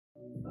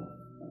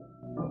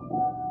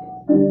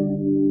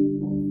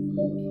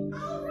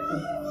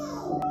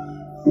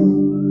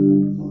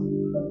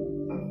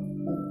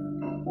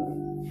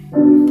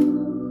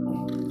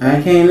I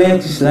can't let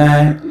you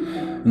slide,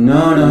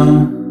 no,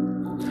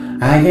 no.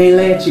 I can't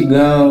let you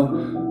go,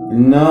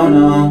 no,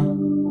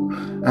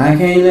 no. I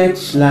can't let you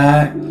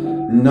slide,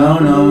 no,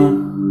 no.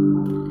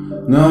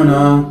 No,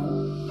 no,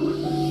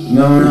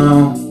 no,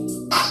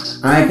 no.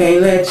 I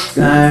can't let you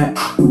slide,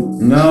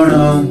 no,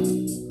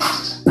 no.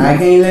 I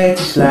can't let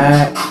you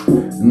slide,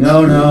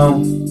 no,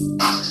 no.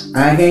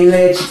 I can't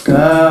let you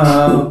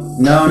go,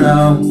 no,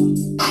 no.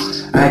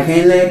 I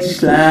can't let you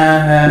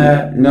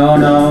slide, no,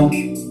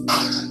 no.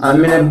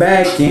 I'm in the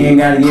back end,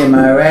 gotta get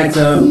my racks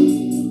up.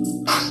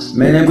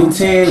 Man, they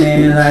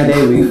pretending like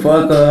they be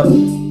fuck up.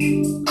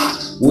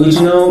 Which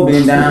you know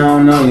been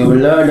down on your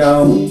blood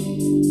though.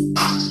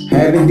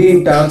 Having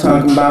deep thought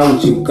talking about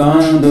what you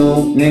gon'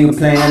 do. Nigga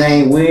playing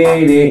ain't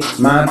with it.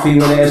 My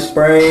people that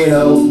spray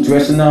though.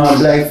 Dressing all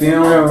black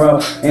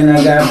funeral. And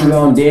I got people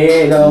on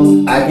dead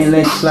though. I can't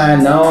let you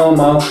slide no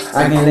more.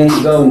 I can't let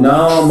you go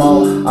no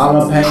more. All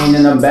my pain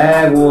in the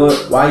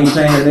backwood. Why you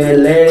playing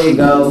let it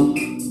go?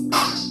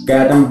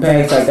 Got them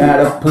packs, I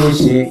gotta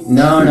push it.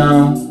 No,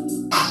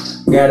 no.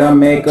 Gotta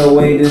make a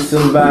way to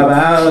survive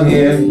out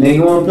here.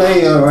 Nigga won't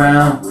play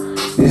around.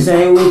 This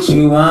ain't what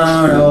you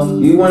want, though.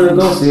 You wanna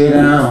go sit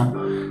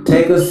down.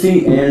 Take a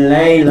seat and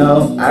lay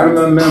low. I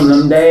remember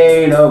them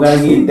days, though.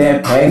 Gotta get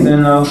that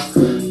passing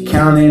though.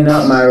 Counting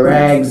up my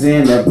rags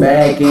in the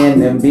back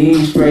end and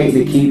be straight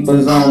to keep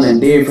us on a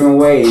different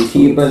way.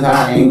 Keep us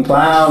high and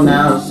cloud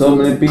now. So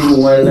many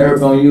people wanna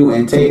lurk on you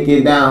and take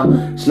it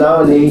down.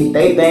 Slowly,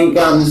 they think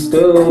I'm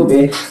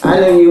stupid.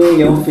 I know you in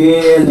your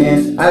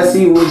feelings. I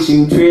see what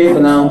you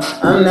tripping on.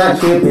 I'm not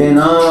tripping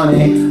on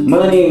it.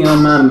 Money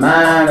on my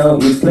mind,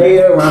 oh. You play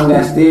around,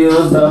 got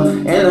steals though.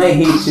 And I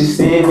hit you,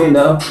 send me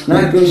though.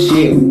 Knock your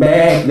shit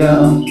back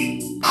though.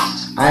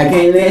 I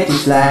can't let you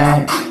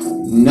slide.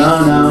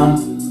 No,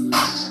 no.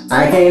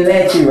 I can't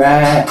let you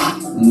ride,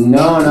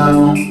 no,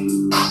 no.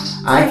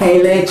 I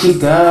can't let you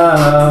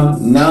go,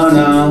 no,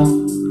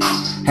 no.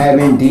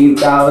 Having deep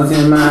thoughts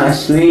in my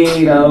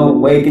sleep, though.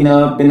 Waking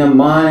up in the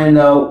morning,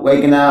 though.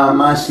 Waking out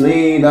my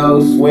sleep, though.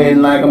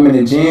 Sweating like I'm in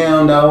the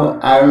gym, though.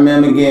 I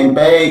remember getting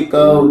baked,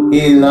 though.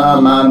 Getting all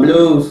my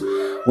blues.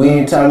 We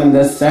ain't talking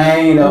the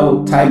same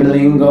though. Type of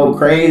lingo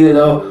crazy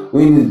though.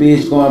 We in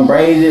this bitch going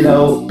crazy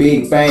though.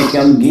 Big bank,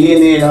 I'm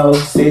getting it though.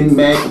 Sitting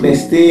back with that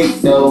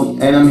stick though.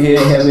 And I'm here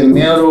heavy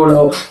metal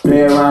though.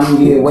 Play around and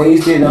get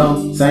wasted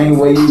though. Same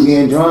way you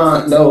getting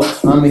drunk though.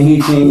 I'ma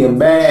hit you in your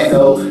back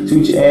though.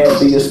 Shoot your ass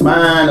through your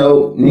spine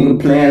though.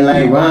 Nigga playing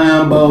like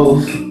Rambo.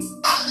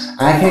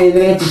 I can't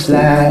let you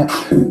slide.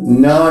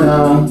 No,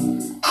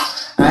 no.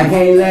 I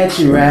can't let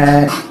you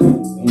ride.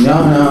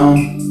 No,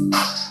 no.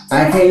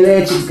 I can't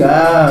let you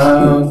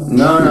go,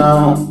 no,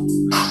 no.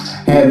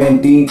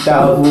 Having deep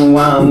thoughts when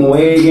I'm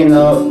waking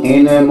up.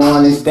 In the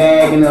morning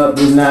stacking up,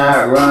 just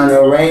not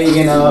running,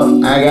 raking up.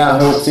 I got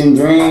hopes and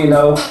dreams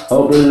though.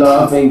 Hope the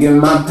Lord forgive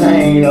my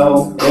pain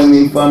though. Help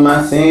me for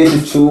my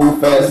sins, the true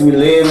fast we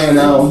living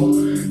though.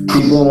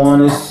 People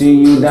wanna see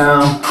you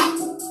down.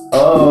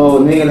 Oh,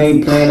 nigga,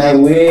 they playing like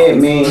with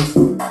me.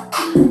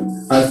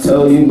 I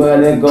told you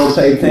better go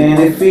play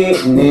Planet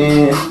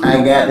Fitness.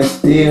 I got the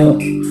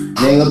steal.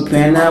 Nigga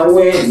playing out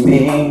with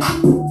me.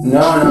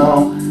 No,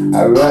 no.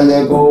 I'd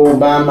rather go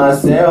by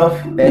myself.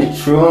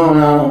 That's true,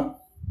 no.